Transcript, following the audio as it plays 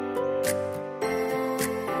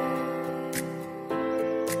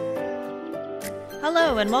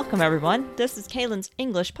Hello and welcome, everyone. This is Kaylin's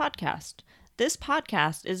English podcast. This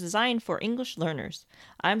podcast is designed for English learners.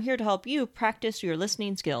 I'm here to help you practice your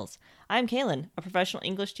listening skills. I'm Kaylin, a professional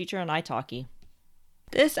English teacher on italki.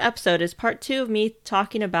 This episode is part 2 of me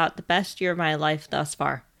talking about the best year of my life thus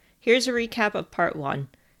far. Here's a recap of part 1.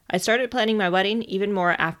 I started planning my wedding even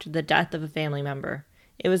more after the death of a family member.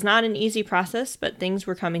 It was not an easy process, but things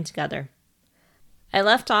were coming together. I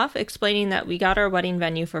left off explaining that we got our wedding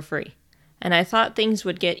venue for free, and I thought things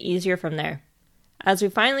would get easier from there. As we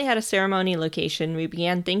finally had a ceremony location, we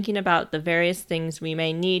began thinking about the various things we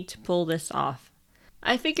may need to pull this off.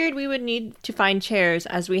 I figured we would need to find chairs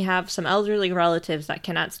as we have some elderly relatives that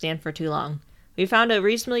cannot stand for too long. We found a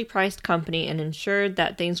reasonably priced company and ensured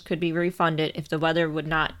that things could be refunded if the weather would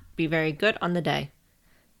not be very good on the day.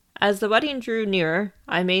 As the wedding drew nearer,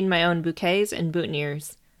 I made my own bouquets and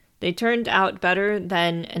boutonnieres. They turned out better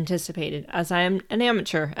than anticipated, as I am an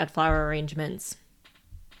amateur at flower arrangements.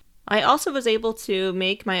 I also was able to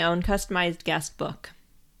make my own customized guest book.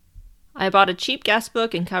 I bought a cheap guest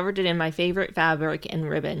book and covered it in my favorite fabric and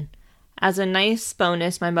ribbon. As a nice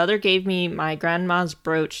bonus, my mother gave me my grandma's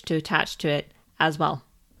brooch to attach to it as well.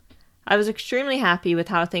 I was extremely happy with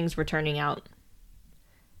how things were turning out.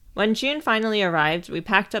 When June finally arrived, we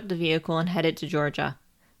packed up the vehicle and headed to Georgia.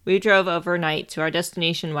 We drove overnight to our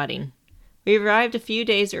destination wedding. We arrived a few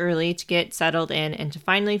days early to get settled in and to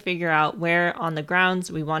finally figure out where on the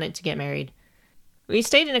grounds we wanted to get married. We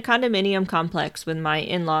stayed in a condominium complex with my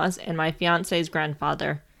in-laws and my fiancé's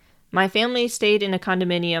grandfather. My family stayed in a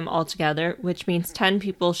condominium altogether, which means 10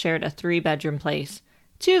 people shared a 3-bedroom place.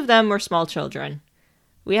 2 of them were small children.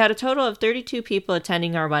 We had a total of 32 people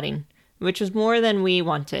attending our wedding, which was more than we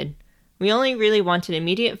wanted. We only really wanted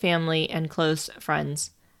immediate family and close friends.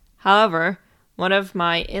 However, one of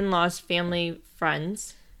my in-laws' family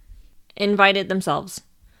friends invited themselves.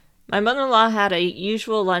 My mother-in-law had a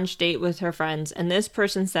usual lunch date with her friends, and this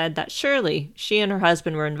person said that surely she and her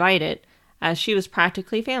husband were invited, as she was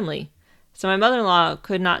practically family. So my mother-in-law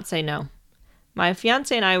could not say no. My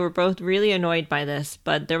fiancé and I were both really annoyed by this,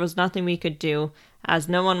 but there was nothing we could do, as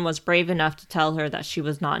no one was brave enough to tell her that she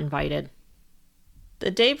was not invited. The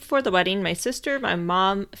day before the wedding, my sister, my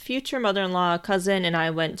mom, future mother-in-law, cousin, and I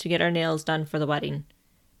went to get our nails done for the wedding.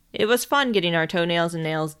 It was fun getting our toenails and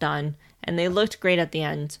nails done, and they looked great at the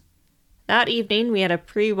end. That evening, we had a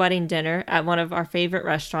pre-wedding dinner at one of our favorite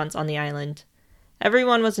restaurants on the island.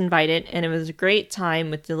 Everyone was invited, and it was a great time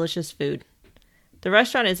with delicious food. The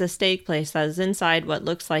restaurant is a steak place that is inside what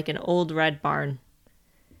looks like an old red barn.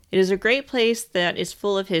 It is a great place that is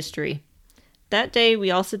full of history. That day,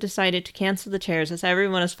 we also decided to cancel the chairs as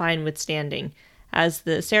everyone was fine with standing, as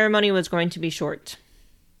the ceremony was going to be short.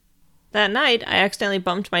 That night, I accidentally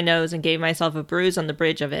bumped my nose and gave myself a bruise on the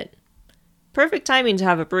bridge of it. Perfect timing to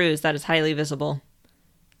have a bruise that is highly visible.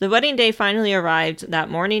 The wedding day finally arrived. That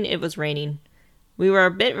morning, it was raining. We were a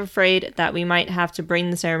bit afraid that we might have to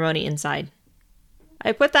bring the ceremony inside.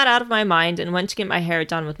 I put that out of my mind and went to get my hair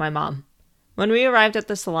done with my mom. When we arrived at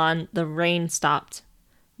the salon, the rain stopped.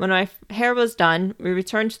 When my hair was done, we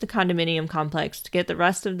returned to the condominium complex to get the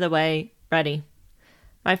rest of the way ready.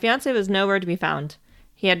 My fiancé was nowhere to be found.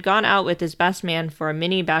 He had gone out with his best man for a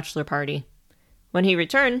mini bachelor party. When he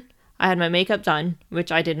returned, I had my makeup done,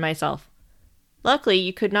 which I did myself. Luckily,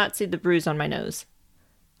 you could not see the bruise on my nose.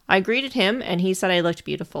 I greeted him, and he said I looked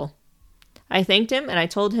beautiful. I thanked him, and I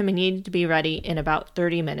told him he needed to be ready in about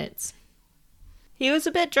 30 minutes. He was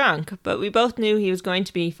a bit drunk, but we both knew he was going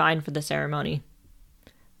to be fine for the ceremony.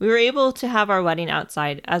 We were able to have our wedding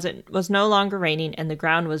outside, as it was no longer raining and the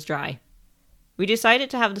ground was dry. We decided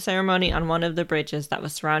to have the ceremony on one of the bridges that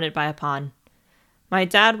was surrounded by a pond. My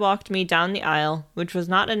dad walked me down the aisle, which was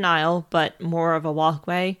not an aisle, but more of a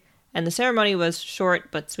walkway, and the ceremony was short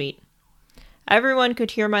but sweet. Everyone could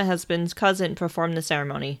hear my husband's cousin perform the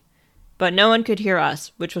ceremony, but no one could hear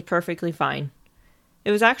us, which was perfectly fine. It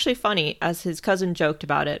was actually funny, as his cousin joked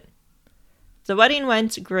about it. The wedding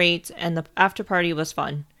went great, and the after-party was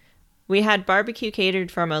fun. We had barbecue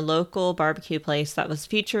catered from a local barbecue place that was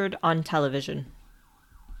featured on television.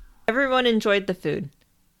 Everyone enjoyed the food.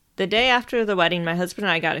 The day after the wedding, my husband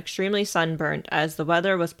and I got extremely sunburned as the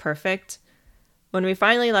weather was perfect. When we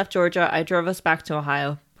finally left Georgia, I drove us back to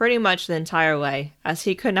Ohio, pretty much the entire way, as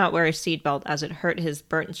he could not wear a seatbelt as it hurt his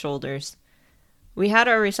burnt shoulders. We had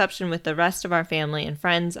our reception with the rest of our family and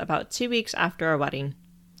friends about 2 weeks after our wedding.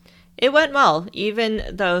 It went well, even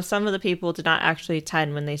though some of the people did not actually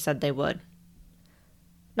attend when they said they would.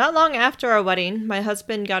 Not long after our wedding, my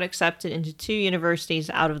husband got accepted into 2 universities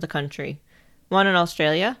out of the country, one in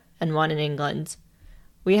Australia and one in England.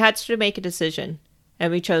 We had to make a decision,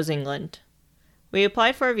 and we chose England. We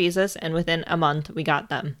applied for our visas, and within a month, we got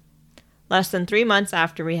them. Less than 3 months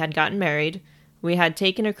after we had gotten married, we had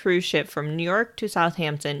taken a cruise ship from New York to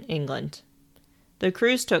Southampton, England. The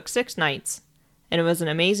cruise took 6 nights, and it was an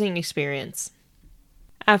amazing experience.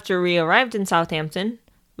 After we arrived in Southampton,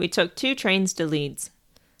 we took 2 trains to Leeds.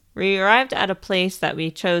 We arrived at a place that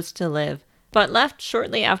we chose to live, but left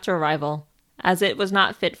shortly after arrival, as it was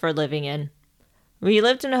not fit for living in. We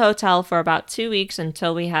lived in a hotel for about 2 weeks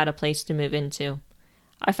until we had a place to move into.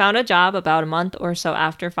 I found a job about a month or so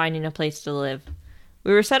after finding a place to live.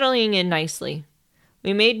 We were settling in nicely.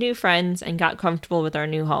 We made new friends and got comfortable with our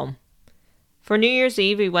new home. For New Year's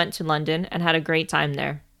Eve, we went to London and had a great time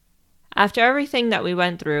there. After everything that we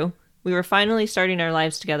went through, we were finally starting our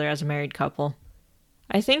lives together as a married couple.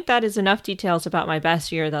 I think that is enough details about my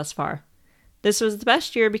best year thus far. This was the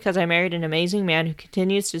best year because I married an amazing man who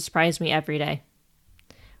continues to surprise me every day.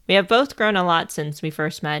 We have both grown a lot since we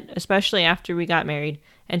first met, especially after we got married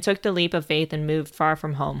and took the leap of faith and moved far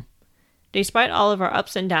from home. Despite all of our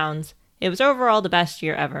ups and downs, it was overall the best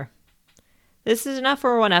year ever. This is enough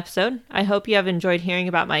for one episode. I hope you have enjoyed hearing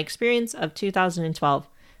about my experience of 2012,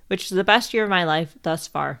 which is the best year of my life thus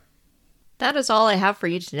far. That is all I have for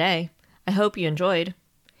you today. I hope you enjoyed.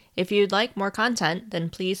 If you'd like more content, then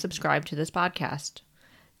please subscribe to this podcast.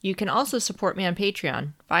 You can also support me on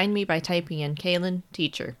Patreon. Find me by typing in Kaylin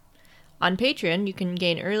Teacher. On Patreon, you can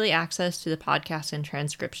gain early access to the podcast and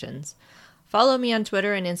transcriptions. Follow me on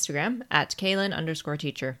Twitter and Instagram at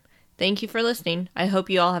Kaylin_teacher. Thank you for listening. I hope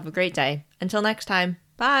you all have a great day. Until next time,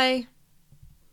 bye!